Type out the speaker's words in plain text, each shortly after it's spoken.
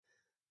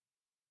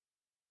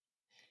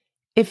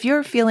If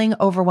you're feeling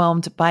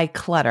overwhelmed by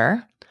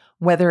clutter,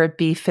 whether it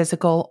be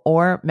physical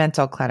or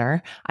mental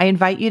clutter, I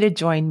invite you to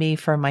join me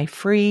for my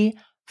free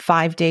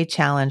 5-day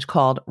challenge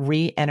called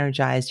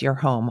Re-Energize Your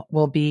Home.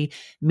 We'll be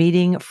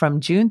meeting from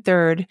June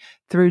 3rd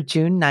through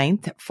June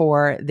 9th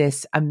for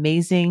this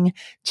amazing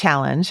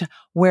challenge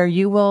where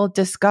you will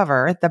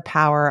discover the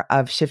power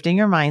of shifting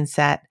your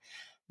mindset,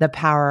 the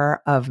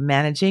power of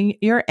managing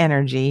your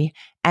energy,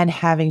 and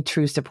having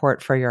true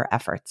support for your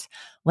efforts.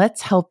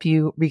 Let's help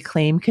you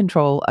reclaim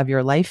control of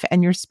your life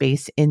and your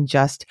space in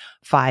just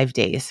 5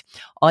 days.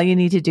 All you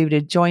need to do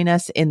to join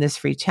us in this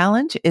free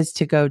challenge is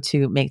to go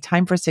to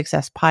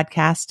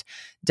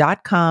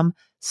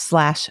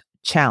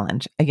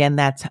maketimeforsuccesspodcast.com/challenge. Again,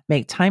 that's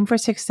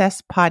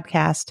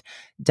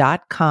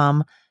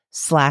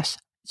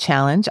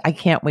maketimeforsuccesspodcast.com/challenge. I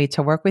can't wait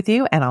to work with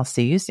you, and I'll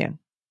see you soon.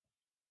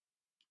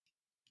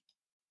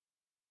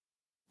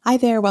 Hi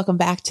there. Welcome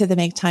back to the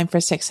Make Time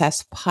for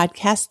Success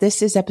podcast.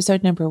 This is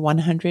episode number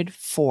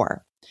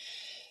 104.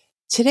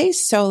 Today's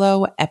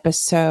solo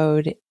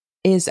episode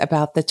is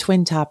about the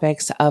twin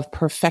topics of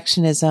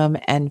perfectionism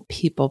and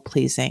people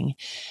pleasing.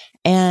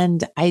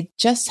 And I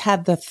just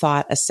had the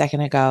thought a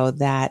second ago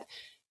that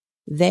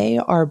they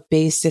are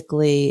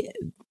basically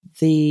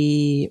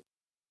the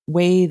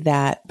way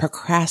that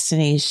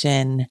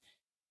procrastination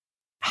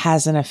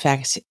has an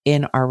effect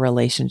in our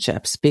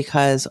relationships,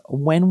 because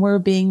when we're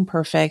being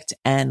perfect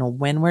and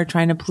when we're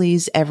trying to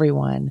please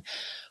everyone,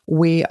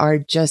 we are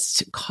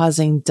just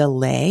causing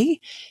delay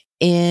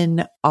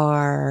in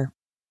our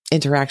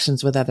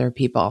interactions with other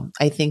people.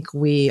 I think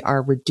we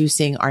are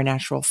reducing our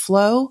natural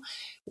flow.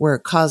 We're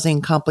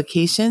causing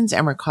complications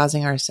and we're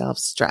causing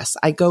ourselves stress.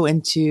 I go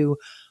into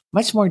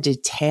much more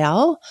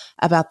detail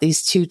about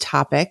these two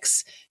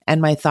topics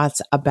and my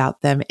thoughts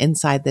about them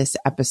inside this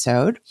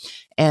episode.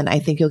 And I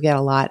think you'll get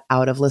a lot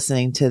out of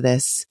listening to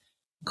this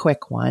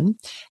quick one.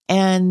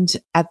 And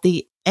at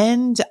the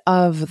end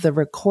of the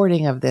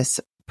recording of this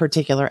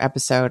particular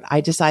episode,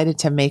 I decided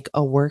to make a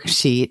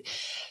worksheet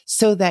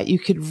so that you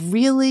could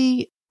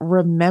really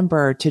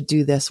remember to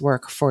do this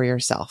work for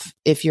yourself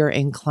if you're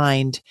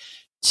inclined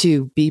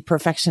to be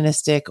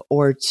perfectionistic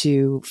or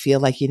to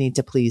feel like you need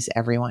to please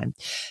everyone.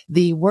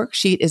 The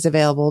worksheet is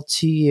available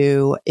to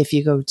you if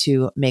you go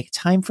to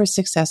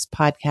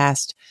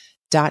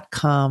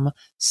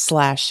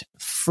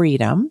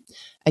maketimeforsuccesspodcast.com/freedom.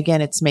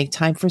 Again, it's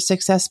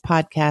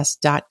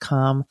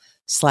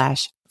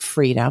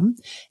maketimeforsuccesspodcast.com/freedom.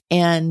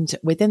 And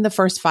within the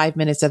first 5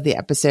 minutes of the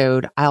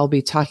episode, I'll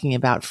be talking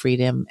about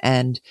freedom,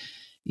 and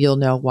you'll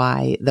know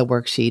why the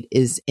worksheet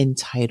is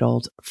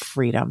entitled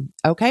Freedom.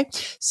 Okay.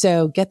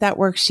 So get that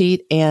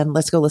worksheet and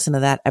let's go listen to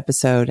that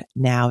episode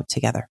now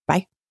together.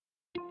 Bye.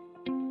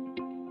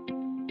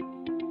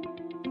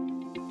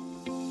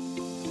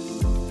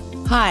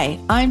 Hi,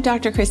 I'm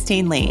Dr.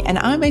 Christine Lee, and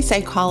I'm a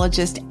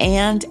psychologist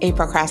and a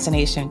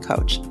procrastination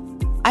coach.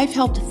 I've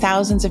helped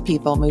thousands of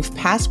people move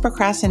past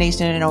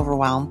procrastination and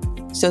overwhelm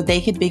so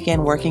they could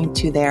begin working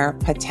to their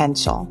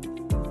potential.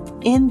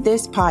 In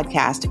this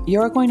podcast,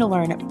 you're going to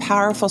learn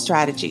powerful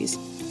strategies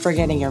for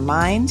getting your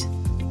mind,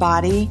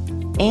 body,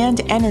 and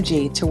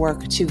energy to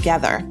work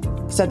together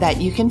so that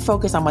you can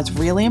focus on what's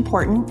really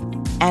important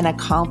and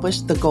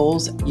accomplish the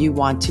goals you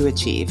want to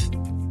achieve.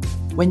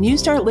 When you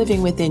start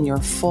living within your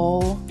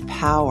full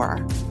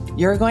power,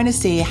 you're going to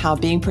see how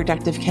being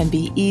productive can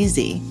be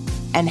easy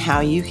and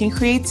how you can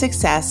create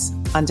success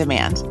on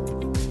demand.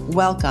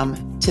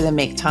 Welcome to the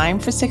Make Time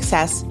for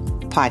Success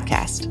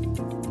podcast.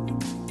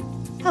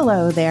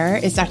 Hello there,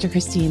 it's Dr.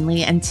 Christine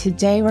Lee, and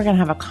today we're going to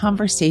have a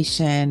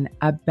conversation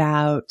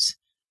about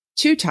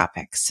two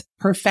topics,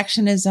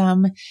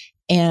 perfectionism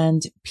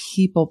and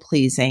people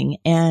pleasing.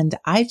 And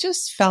I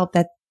just felt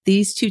that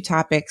these two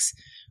topics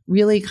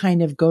really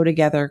kind of go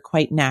together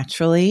quite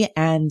naturally.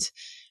 And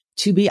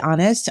to be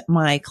honest,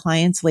 my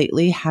clients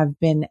lately have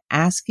been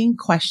asking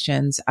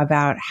questions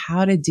about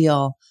how to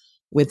deal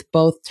with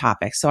both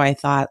topics. So I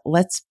thought,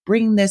 let's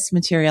bring this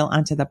material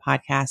onto the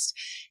podcast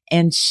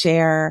and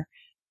share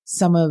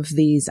some of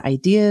these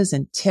ideas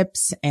and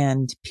tips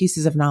and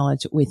pieces of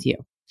knowledge with you.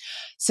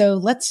 So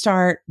let's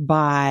start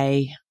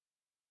by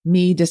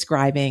me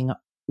describing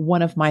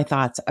one of my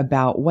thoughts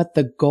about what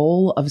the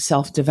goal of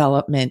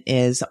self-development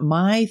is.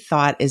 My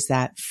thought is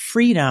that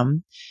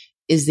freedom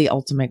is the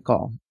ultimate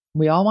goal.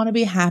 We all want to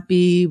be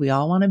happy. We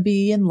all want to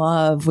be in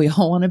love. We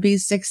all want to be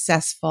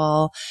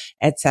successful,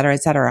 et cetera,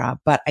 et cetera.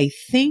 But I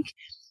think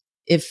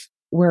if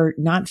we're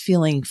not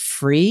feeling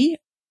free,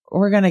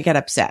 we're going to get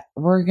upset.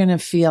 We're going to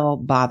feel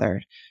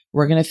bothered.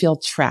 We're going to feel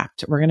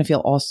trapped. We're going to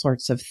feel all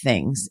sorts of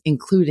things,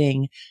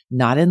 including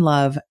not in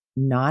love,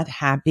 not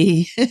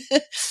happy,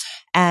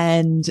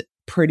 and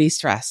pretty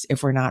stressed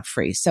if we're not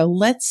free. So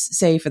let's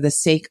say, for the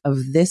sake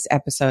of this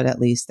episode, at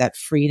least, that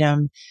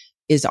freedom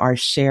is our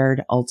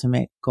shared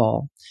ultimate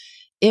goal.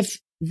 If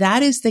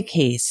that is the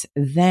case,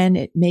 then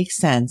it makes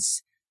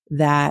sense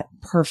that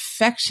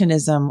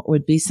perfectionism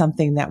would be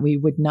something that we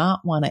would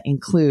not want to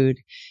include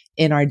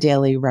in our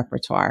daily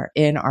repertoire,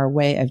 in our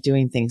way of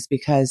doing things,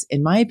 because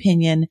in my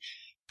opinion,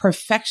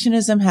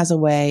 perfectionism has a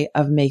way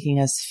of making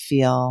us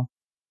feel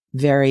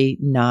very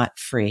not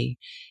free.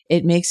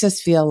 It makes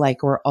us feel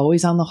like we're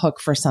always on the hook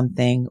for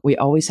something. We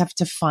always have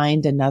to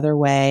find another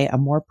way, a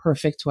more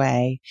perfect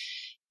way.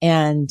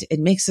 And it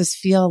makes us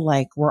feel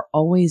like we're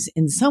always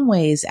in some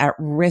ways at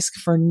risk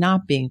for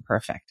not being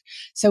perfect.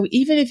 So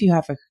even if you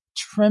have a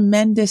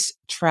tremendous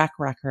track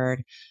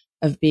record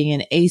of being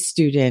an A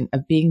student,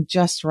 of being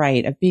just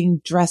right, of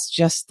being dressed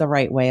just the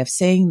right way, of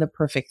saying the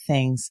perfect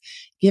things,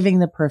 giving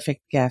the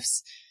perfect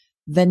gifts,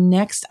 the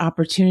next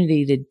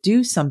opportunity to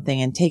do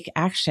something and take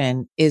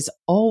action is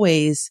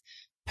always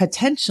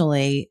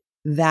potentially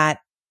that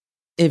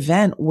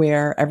event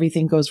where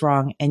everything goes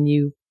wrong and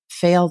you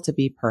fail to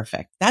be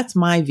perfect. That's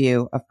my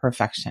view of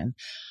perfection.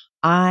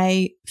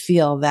 I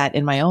feel that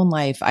in my own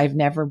life, I've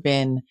never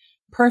been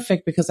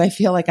perfect because I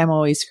feel like I'm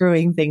always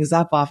screwing things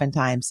up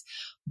oftentimes.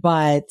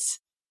 But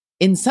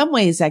in some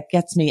ways that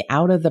gets me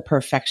out of the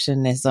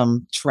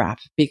perfectionism trap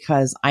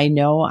because I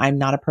know I'm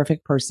not a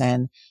perfect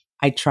person.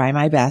 I try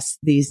my best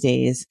these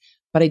days,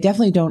 but I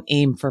definitely don't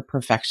aim for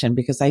perfection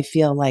because I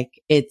feel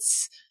like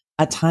it's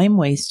a time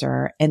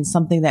waster and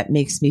something that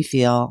makes me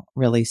feel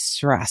really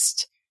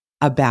stressed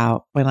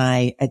about when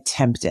I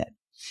attempt it.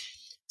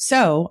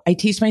 So I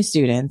teach my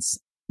students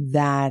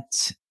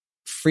that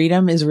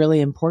freedom is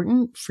really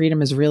important.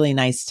 Freedom is really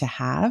nice to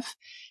have.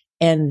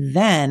 And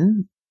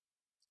then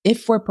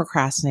if we're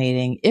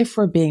procrastinating, if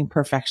we're being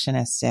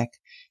perfectionistic,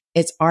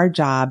 it's our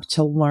job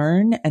to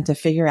learn and to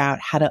figure out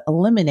how to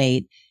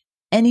eliminate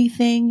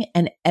anything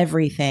and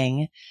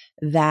everything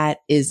that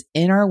is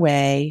in our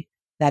way,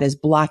 that is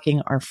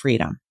blocking our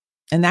freedom.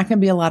 And that can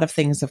be a lot of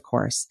things, of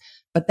course,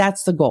 but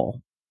that's the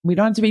goal. We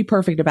don't have to be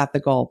perfect about the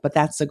goal, but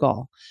that's the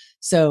goal.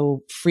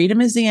 So freedom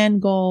is the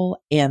end goal.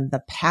 And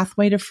the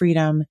pathway to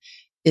freedom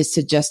is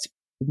to just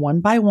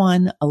one by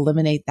one,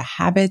 eliminate the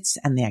habits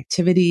and the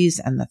activities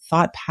and the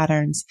thought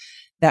patterns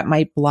that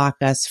might block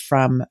us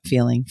from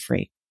feeling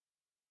free.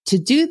 To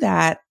do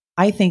that,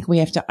 I think we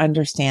have to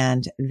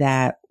understand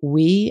that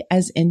we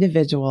as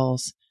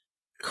individuals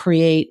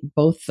create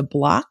both the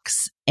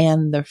blocks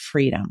and the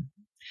freedom.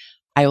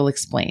 I will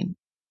explain.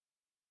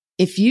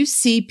 If you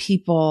see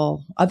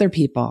other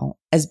people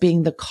as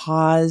being the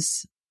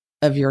cause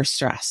of your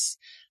stress,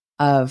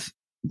 of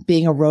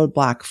being a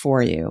roadblock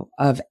for you,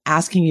 of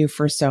asking you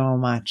for so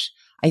much,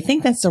 I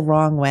think that's the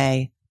wrong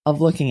way of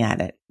looking at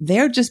it.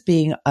 They're just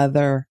being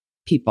other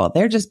people.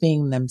 They're just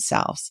being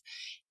themselves.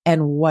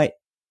 And what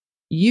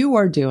you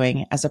are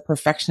doing as a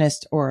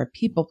perfectionist or a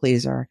people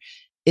pleaser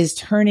is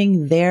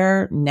turning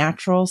their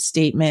natural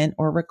statement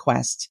or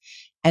request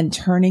and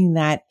turning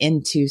that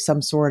into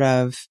some sort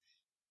of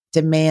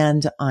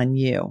demand on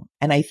you.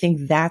 And I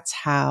think that's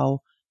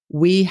how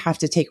we have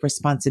to take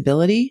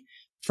responsibility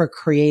for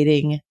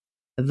creating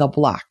the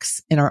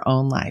blocks in our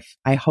own life.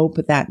 I hope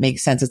that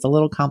makes sense. It's a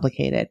little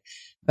complicated,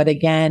 but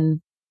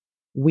again,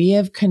 we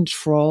have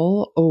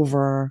control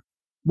over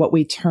what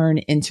we turn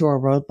into a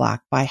roadblock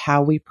by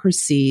how we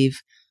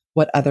perceive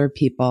what other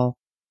people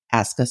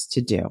ask us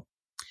to do.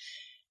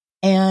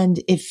 And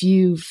if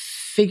you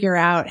figure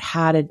out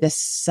how to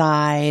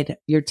decide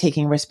you're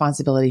taking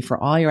responsibility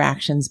for all your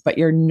actions, but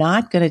you're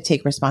not going to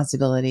take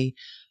responsibility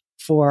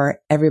for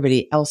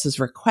everybody else's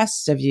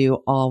requests of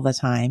you all the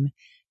time,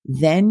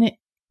 then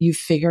you've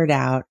figured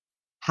out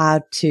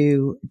how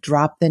to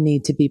drop the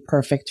need to be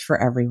perfect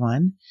for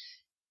everyone.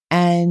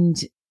 And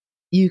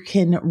you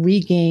can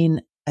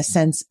regain a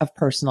sense of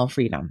personal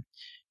freedom.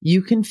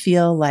 You can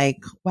feel like,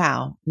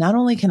 wow, not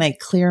only can I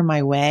clear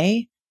my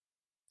way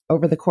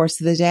over the course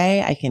of the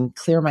day, I can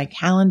clear my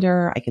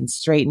calendar, I can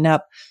straighten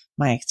up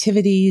my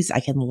activities,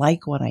 I can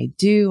like what I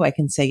do, I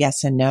can say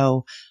yes and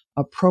no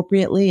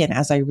appropriately and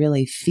as I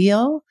really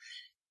feel,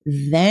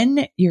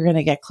 then you're going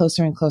to get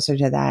closer and closer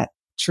to that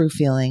true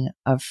feeling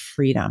of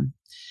freedom.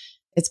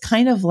 It's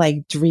kind of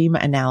like dream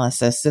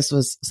analysis. This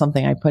was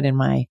something I put in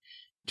my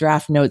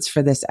draft notes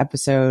for this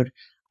episode.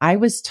 I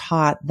was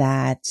taught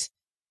that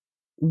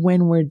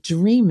when we're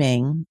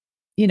dreaming,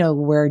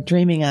 we're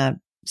dreaming a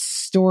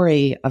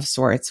story of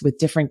sorts with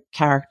different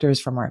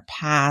characters from our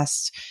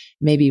past,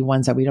 maybe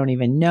ones that we don't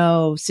even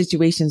know,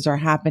 situations are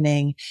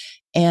happening.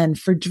 And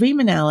for dream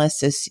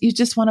analysis, you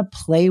just want to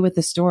play with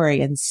the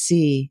story and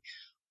see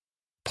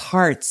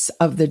parts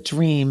of the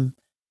dream.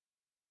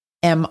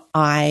 Am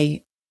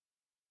I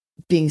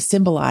being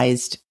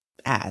symbolized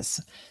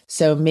as?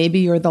 So maybe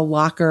you're the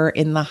locker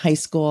in the high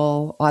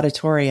school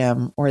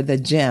auditorium or the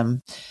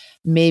gym.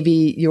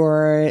 Maybe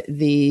you're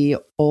the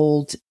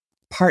old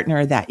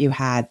partner that you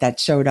had that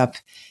showed up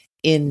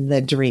in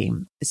the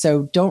dream.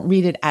 So don't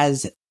read it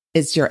as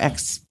it's your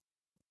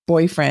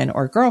ex-boyfriend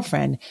or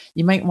girlfriend.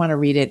 You might want to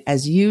read it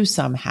as you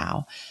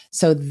somehow.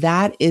 So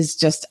that is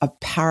just a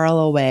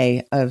parallel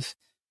way of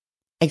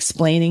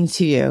explaining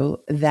to you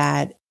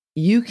that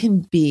you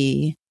can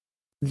be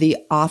the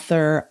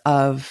author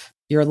of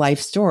your life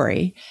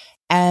story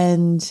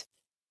and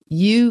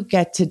you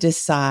get to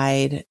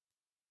decide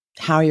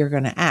how you're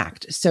going to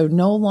act. So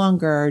no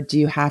longer do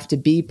you have to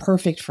be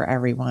perfect for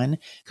everyone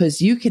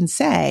because you can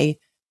say,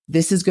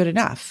 this is good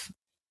enough,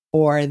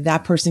 or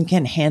that person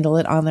can handle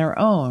it on their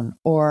own,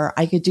 or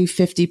I could do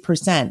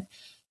 50%.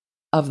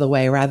 of the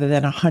way rather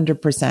than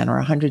 100%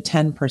 or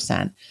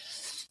 110%.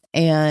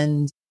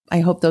 And I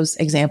hope those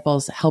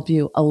examples help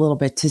you a little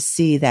bit to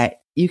see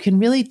that you can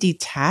really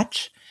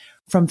detach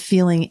from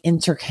feeling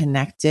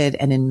interconnected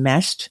and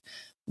enmeshed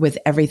with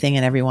everything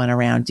and everyone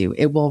around you.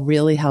 It will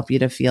really help you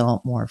to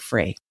feel more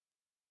free.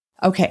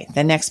 Okay,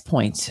 the next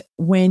point.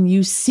 When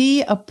you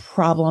see a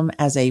problem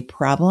as a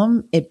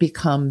problem, it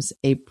becomes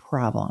a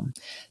problem.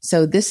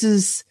 So this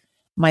is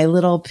my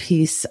little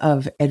piece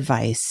of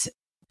advice.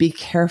 Be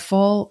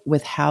careful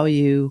with how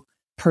you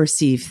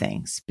perceive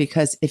things,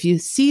 because if you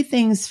see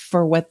things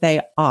for what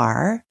they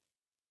are,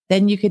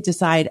 then you could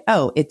decide,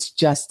 oh, it's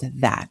just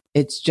that.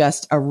 It's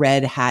just a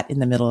red hat in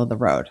the middle of the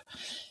road.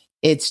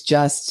 It's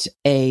just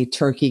a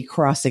turkey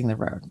crossing the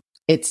road.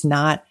 It's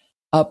not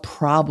a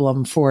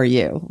problem for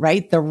you,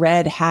 right? The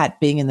red hat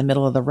being in the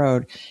middle of the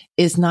road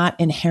is not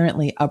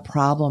inherently a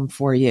problem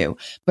for you.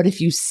 But if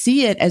you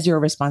see it as your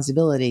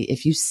responsibility,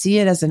 if you see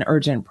it as an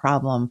urgent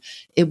problem,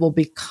 it will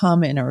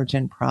become an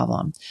urgent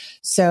problem.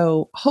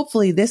 So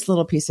hopefully this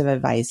little piece of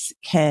advice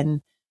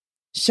can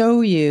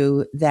show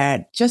you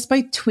that just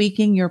by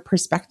tweaking your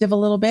perspective a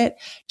little bit,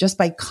 just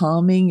by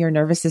calming your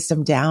nervous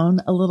system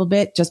down a little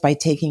bit, just by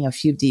taking a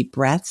few deep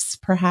breaths,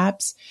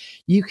 perhaps,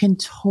 you can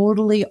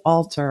totally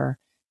alter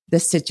the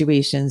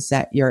situations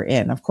that you're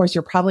in. Of course,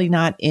 you're probably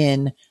not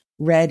in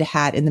red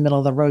hat in the middle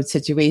of the road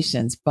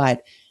situations,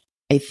 but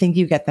I think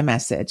you get the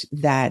message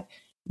that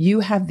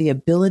you have the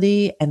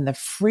ability and the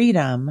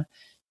freedom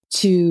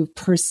to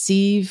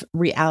perceive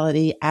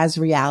reality as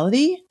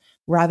reality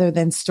rather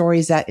than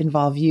stories that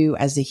involve you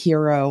as a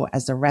hero,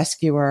 as a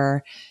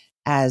rescuer,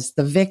 as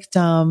the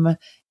victim,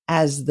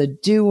 as the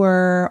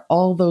doer,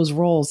 all those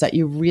roles that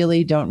you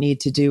really don't need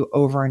to do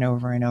over and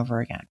over and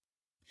over again.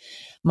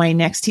 My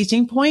next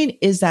teaching point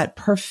is that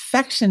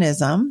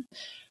perfectionism,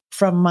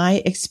 from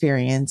my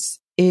experience,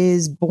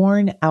 is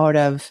born out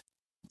of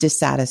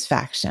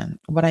dissatisfaction.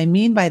 What I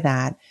mean by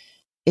that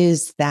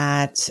is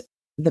that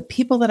the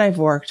people that I've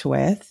worked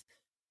with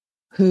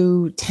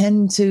who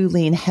tend to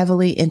lean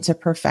heavily into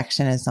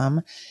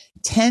perfectionism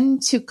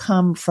tend to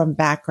come from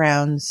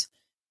backgrounds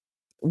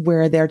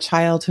where their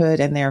childhood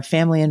and their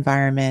family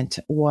environment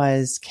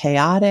was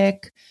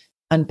chaotic,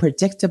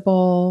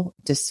 unpredictable,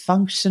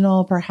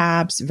 dysfunctional,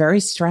 perhaps very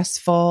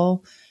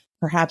stressful,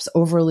 perhaps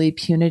overly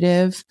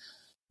punitive,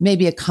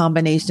 maybe a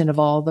combination of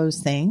all those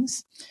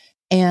things.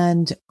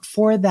 And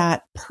for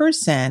that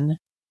person,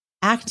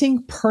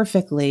 acting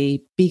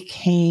perfectly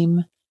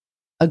became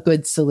a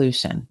good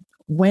solution.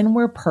 When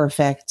we're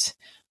perfect,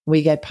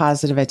 we get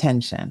positive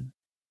attention.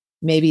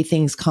 Maybe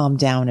things calm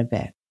down a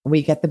bit.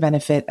 We get the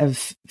benefit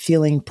of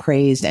feeling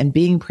praised and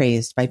being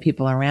praised by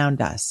people around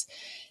us.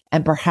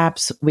 And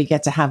perhaps we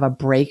get to have a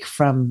break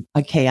from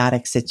a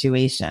chaotic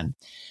situation.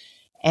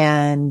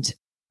 And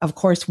of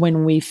course,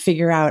 when we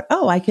figure out,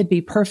 oh, I could be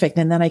perfect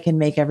and then I can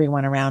make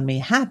everyone around me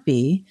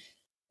happy,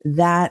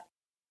 that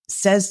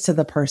says to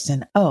the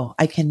person, oh,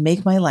 I can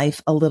make my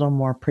life a little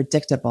more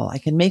predictable. I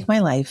can make my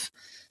life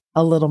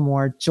a little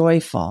more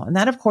joyful. And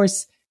that, of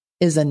course,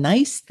 is a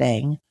nice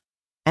thing.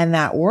 And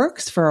that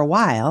works for a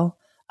while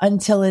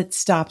until it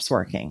stops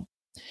working.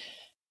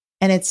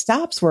 And it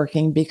stops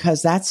working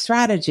because that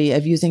strategy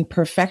of using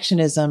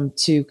perfectionism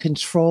to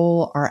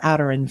control our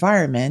outer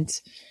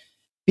environment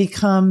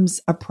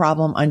becomes a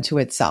problem unto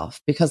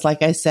itself. Because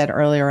like I said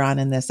earlier on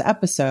in this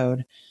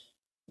episode,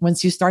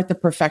 once you start the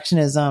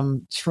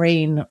perfectionism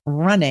train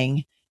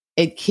running,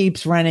 it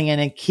keeps running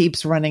and it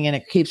keeps running and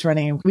it keeps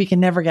running. And we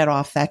can never get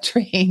off that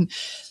train.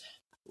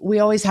 We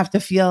always have to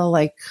feel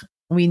like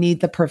we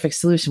need the perfect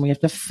solution. We have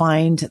to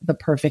find the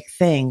perfect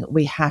thing.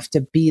 We have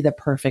to be the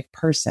perfect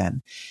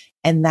person.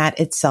 And that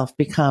itself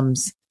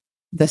becomes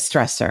the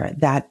stressor.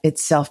 That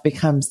itself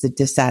becomes the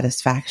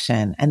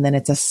dissatisfaction. And then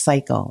it's a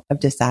cycle of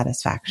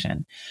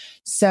dissatisfaction.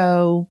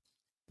 So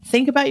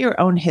think about your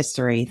own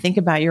history. Think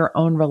about your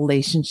own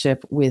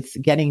relationship with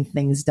getting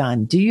things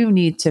done. Do you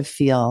need to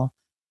feel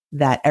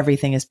that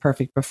everything is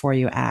perfect before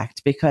you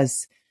act?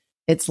 Because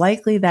it's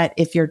likely that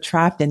if you're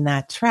trapped in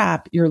that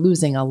trap, you're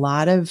losing a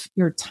lot of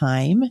your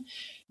time.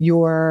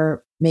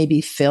 You're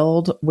maybe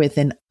filled with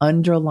an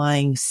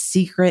underlying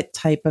secret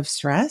type of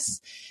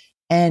stress.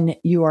 And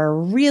you are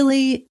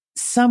really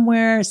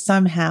somewhere,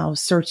 somehow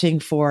searching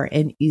for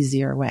an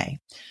easier way.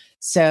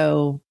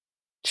 So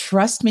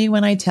trust me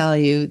when I tell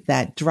you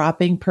that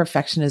dropping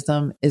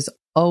perfectionism is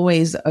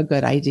always a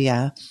good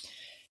idea.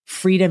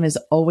 Freedom is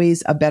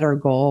always a better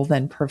goal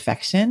than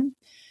perfection.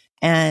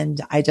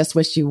 And I just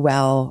wish you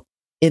well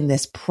in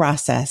this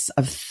process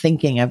of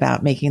thinking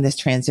about making this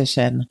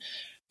transition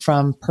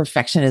from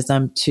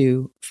perfectionism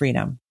to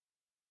freedom.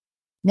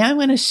 Now I'm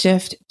going to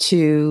shift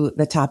to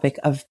the topic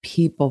of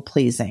people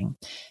pleasing.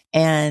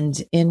 And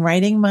in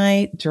writing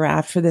my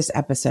draft for this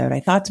episode,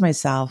 I thought to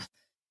myself,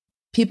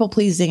 people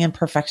pleasing and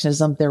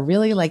perfectionism, they're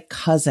really like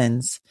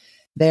cousins.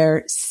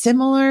 They're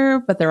similar,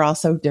 but they're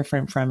also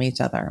different from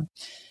each other.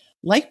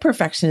 Like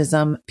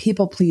perfectionism,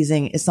 people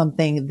pleasing is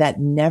something that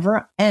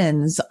never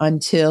ends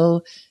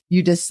until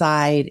you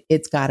decide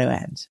it's got to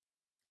end.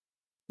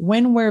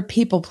 When we're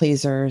people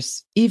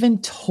pleasers,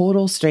 even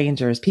total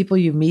strangers, people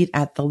you meet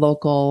at the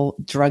local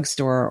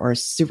drugstore or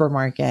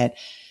supermarket,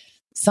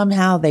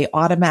 somehow they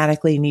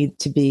automatically need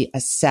to be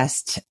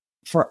assessed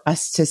for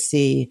us to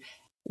see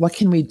what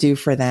can we do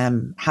for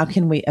them? How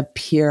can we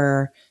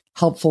appear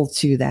helpful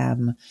to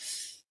them?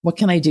 What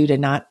can I do to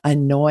not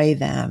annoy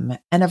them?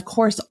 And of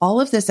course,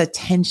 all of this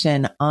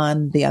attention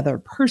on the other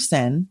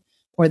person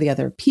or the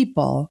other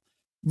people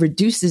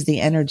reduces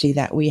the energy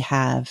that we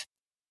have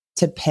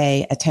to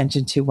pay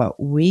attention to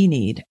what we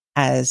need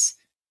as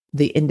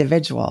the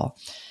individual.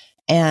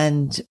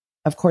 And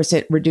of course,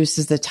 it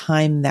reduces the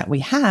time that we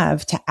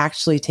have to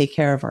actually take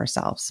care of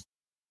ourselves.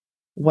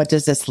 What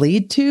does this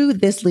lead to?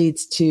 This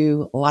leads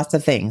to lots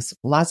of things,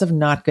 lots of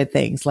not good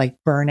things like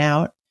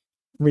burnout,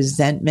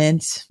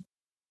 resentment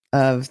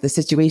of the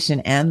situation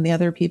and the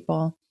other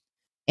people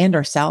and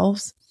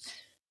ourselves,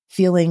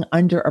 feeling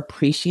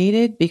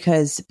underappreciated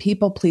because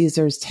people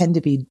pleasers tend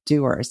to be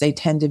doers. They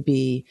tend to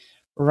be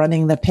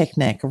running the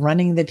picnic,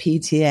 running the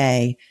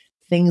PTA,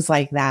 things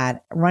like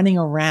that, running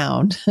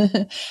around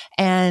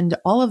and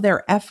all of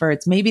their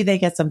efforts. Maybe they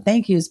get some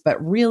thank yous,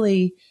 but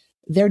really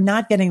they're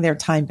not getting their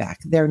time back.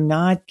 They're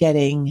not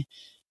getting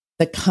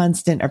the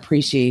constant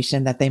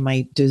appreciation that they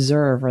might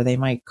deserve or they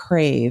might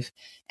crave.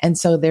 And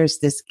so there's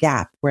this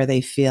gap where they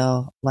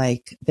feel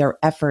like their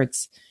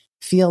efforts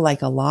feel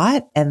like a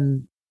lot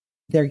and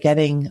they're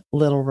getting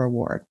little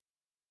reward.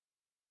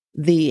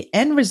 The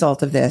end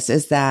result of this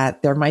is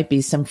that there might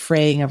be some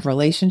fraying of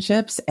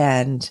relationships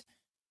and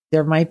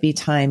there might be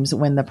times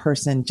when the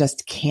person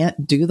just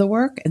can't do the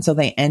work. And so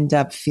they end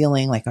up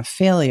feeling like a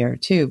failure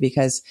too,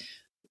 because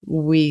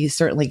we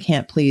certainly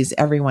can't please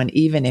everyone,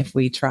 even if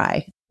we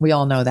try. We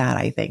all know that,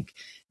 I think.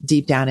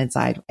 Deep down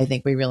inside, I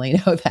think we really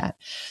know that.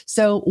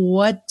 So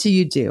what do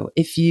you do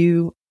if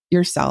you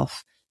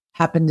yourself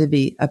happen to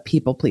be a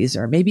people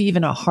pleaser, maybe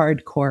even a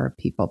hardcore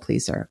people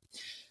pleaser?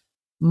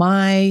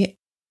 My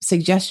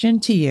suggestion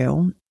to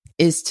you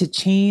is to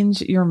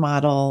change your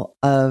model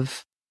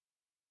of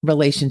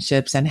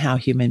relationships and how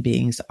human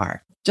beings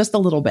are just a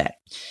little bit.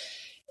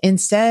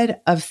 Instead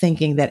of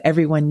thinking that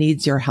everyone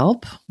needs your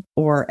help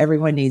or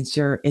everyone needs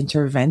your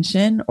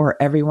intervention or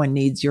everyone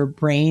needs your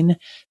brain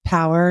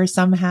power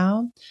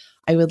somehow,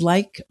 I would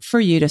like for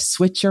you to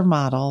switch your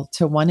model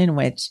to one in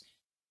which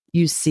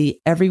you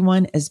see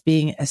everyone as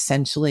being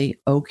essentially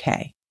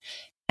okay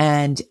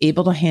and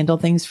able to handle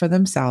things for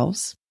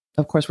themselves.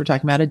 Of course, we're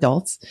talking about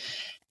adults,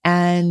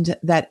 and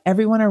that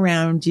everyone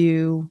around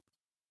you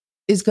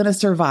is going to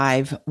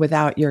survive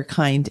without your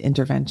kind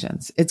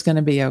interventions. It's going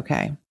to be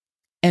okay.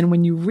 And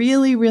when you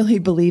really, really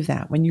believe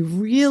that, when you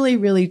really,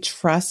 really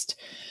trust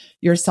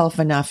yourself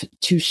enough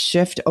to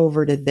shift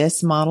over to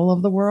this model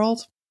of the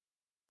world,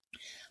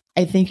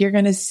 I think you're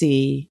going to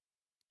see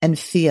and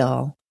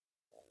feel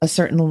a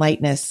certain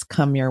lightness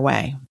come your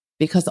way,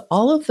 because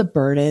all of the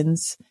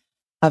burdens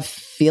of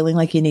feeling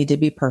like you need to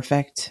be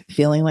perfect,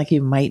 feeling like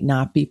you might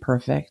not be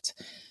perfect,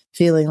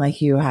 feeling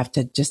like you have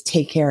to just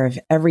take care of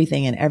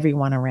everything and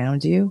everyone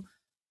around you,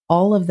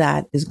 all of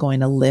that is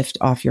going to lift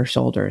off your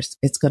shoulders.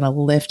 It's going to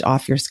lift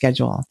off your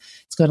schedule.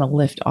 It's going to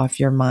lift off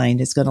your mind.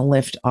 It's going to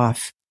lift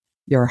off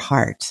your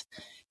heart,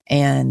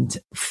 and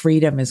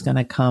freedom is going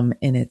to come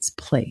in its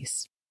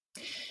place.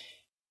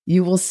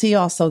 You will see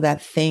also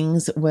that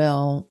things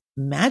will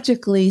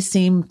magically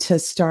seem to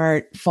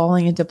start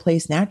falling into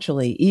place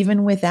naturally,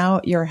 even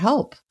without your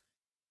help.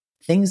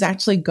 Things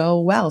actually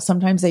go well.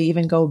 Sometimes they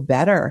even go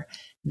better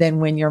than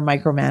when you're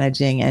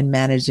micromanaging and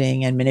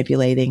managing and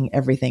manipulating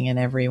everything and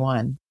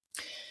everyone.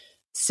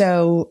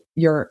 So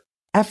your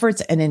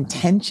efforts and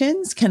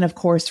intentions can, of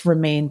course,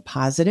 remain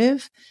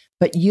positive,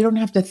 but you don't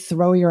have to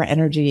throw your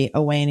energy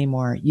away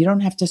anymore. You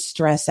don't have to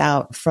stress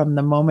out from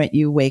the moment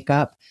you wake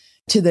up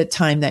to the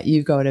time that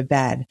you go to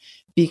bed,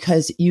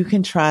 because you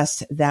can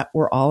trust that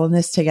we're all in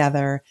this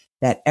together,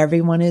 that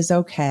everyone is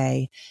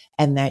okay,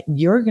 and that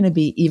you're going to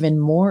be even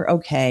more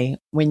okay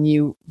when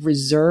you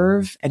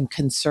reserve and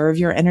conserve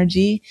your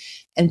energy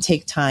and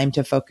take time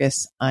to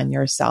focus on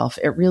yourself.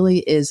 It really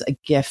is a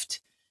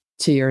gift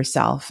to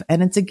yourself.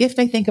 And it's a gift,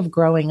 I think, of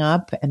growing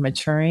up and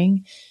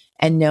maturing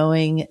and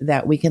knowing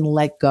that we can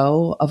let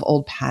go of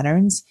old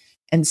patterns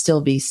and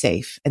still be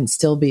safe and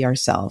still be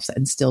ourselves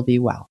and still be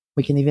well.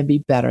 We can even be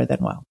better than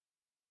well.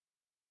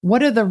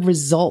 What are the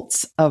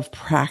results of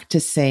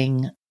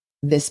practicing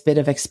this bit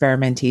of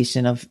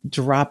experimentation of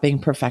dropping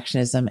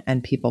perfectionism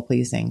and people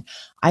pleasing?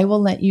 I will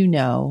let you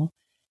know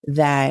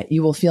that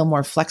you will feel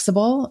more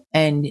flexible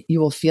and you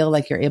will feel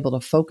like you're able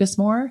to focus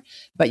more,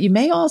 but you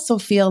may also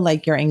feel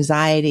like your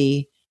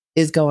anxiety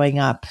is going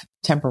up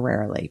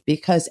temporarily,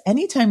 because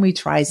anytime we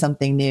try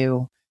something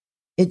new,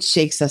 it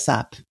shakes us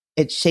up.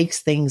 It shakes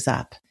things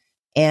up.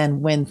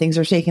 And when things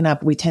are shaken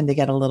up, we tend to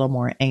get a little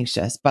more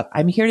anxious. But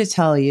I'm here to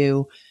tell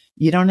you,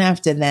 you don't have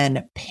to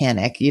then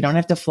panic. You don't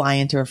have to fly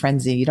into a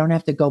frenzy. You don't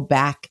have to go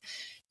back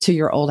to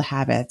your old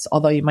habits,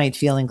 although you might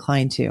feel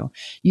inclined to.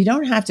 You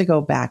don't have to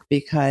go back,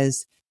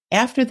 because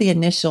after the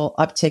initial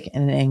uptick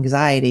in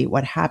anxiety,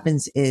 what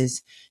happens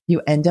is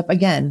you end up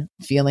again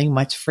feeling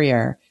much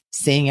freer,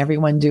 seeing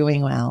everyone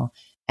doing well,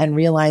 and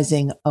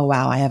realizing, oh,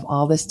 wow, I have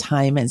all this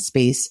time and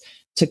space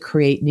to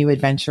create new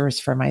adventures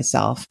for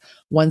myself,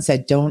 ones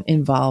that don't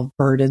involve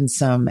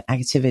burdensome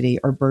activity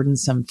or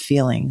burdensome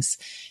feelings.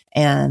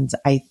 And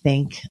I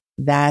think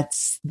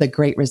that's the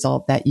great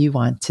result that you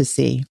want to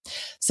see.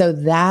 So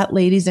that,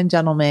 ladies and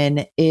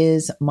gentlemen,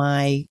 is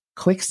my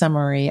quick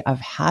summary of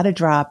how to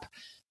drop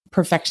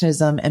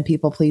perfectionism and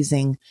people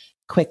pleasing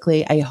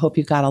quickly. I hope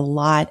you got a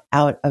lot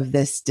out of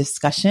this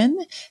discussion.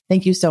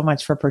 Thank you so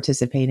much for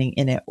participating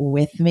in it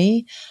with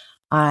me.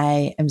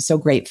 I am so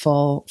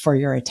grateful for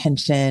your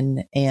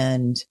attention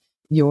and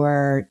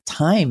your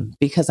time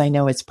because I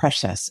know it's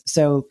precious.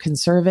 So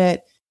conserve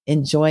it,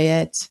 enjoy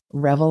it,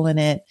 revel in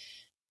it,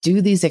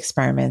 do these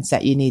experiments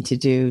that you need to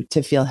do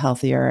to feel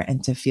healthier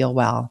and to feel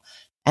well.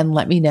 And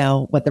let me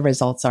know what the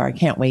results are. I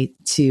can't wait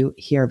to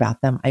hear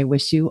about them. I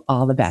wish you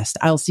all the best.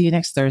 I'll see you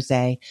next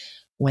Thursday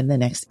when the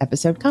next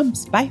episode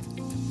comes. Bye.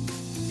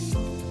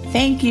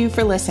 Thank you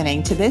for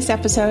listening to this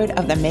episode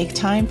of the Make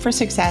Time for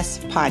Success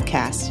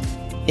podcast.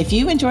 If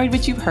you enjoyed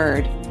what you've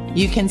heard,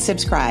 you can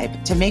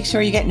subscribe to make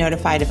sure you get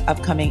notified of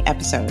upcoming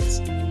episodes.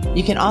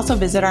 You can also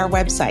visit our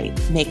website,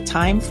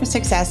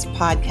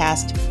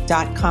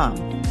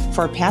 maketimeforsuccesspodcast.com,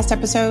 for past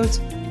episodes,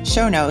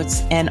 show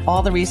notes, and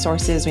all the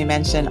resources we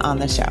mention on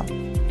the show.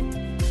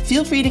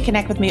 Feel free to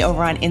connect with me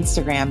over on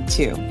Instagram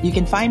too. You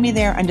can find me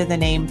there under the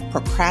name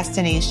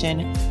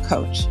Procrastination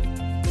Coach.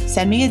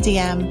 Send me a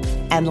DM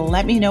and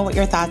let me know what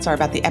your thoughts are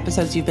about the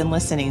episodes you've been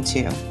listening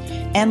to.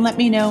 And let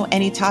me know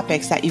any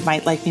topics that you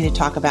might like me to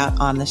talk about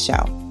on the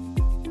show.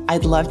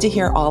 I'd love to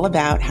hear all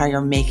about how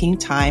you're making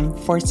time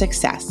for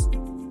success.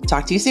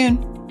 Talk to you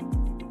soon.